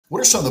What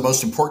are some of the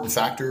most important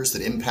factors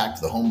that impact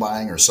the home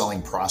buying or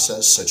selling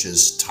process, such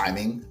as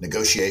timing,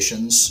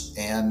 negotiations,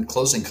 and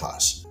closing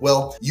costs?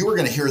 Well, you are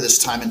going to hear this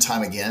time and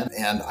time again,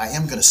 and I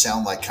am going to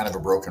sound like kind of a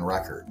broken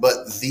record,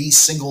 but the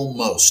single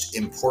most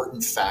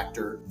important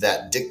factor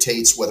that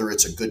dictates whether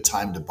it's a good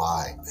time to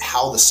buy,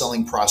 how the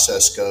selling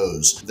process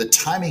goes, the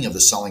timing of the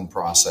selling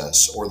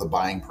process or the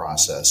buying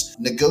process,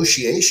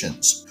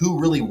 negotiations, who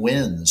really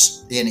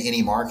wins in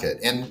any market,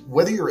 and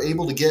whether you're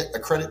able to get a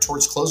credit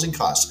towards closing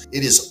costs.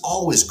 It is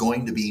always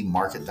going to be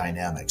market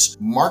dynamics.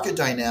 Market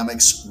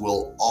dynamics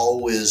will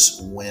always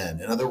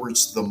win. In other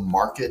words, the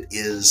market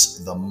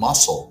is the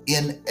muscle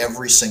in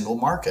every single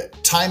market.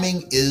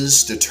 Timing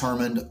is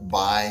determined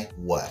by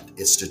what?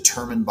 It's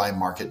determined by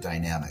market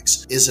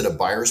dynamics. Is it a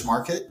buyer's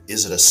market?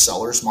 Is it a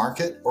seller's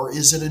market? Or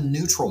is it a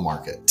neutral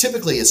market?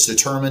 Typically, it's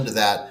determined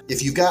that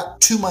if you've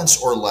got 2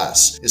 months or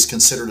less is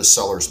considered a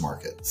seller's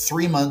market.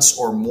 3 months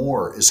or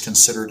more is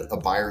considered a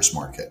buyer's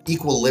market.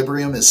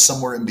 Equilibrium is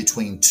somewhere in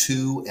between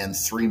 2 and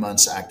 3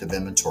 months active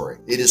inventory.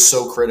 It is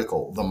so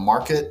critical. The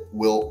market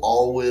will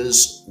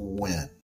always win.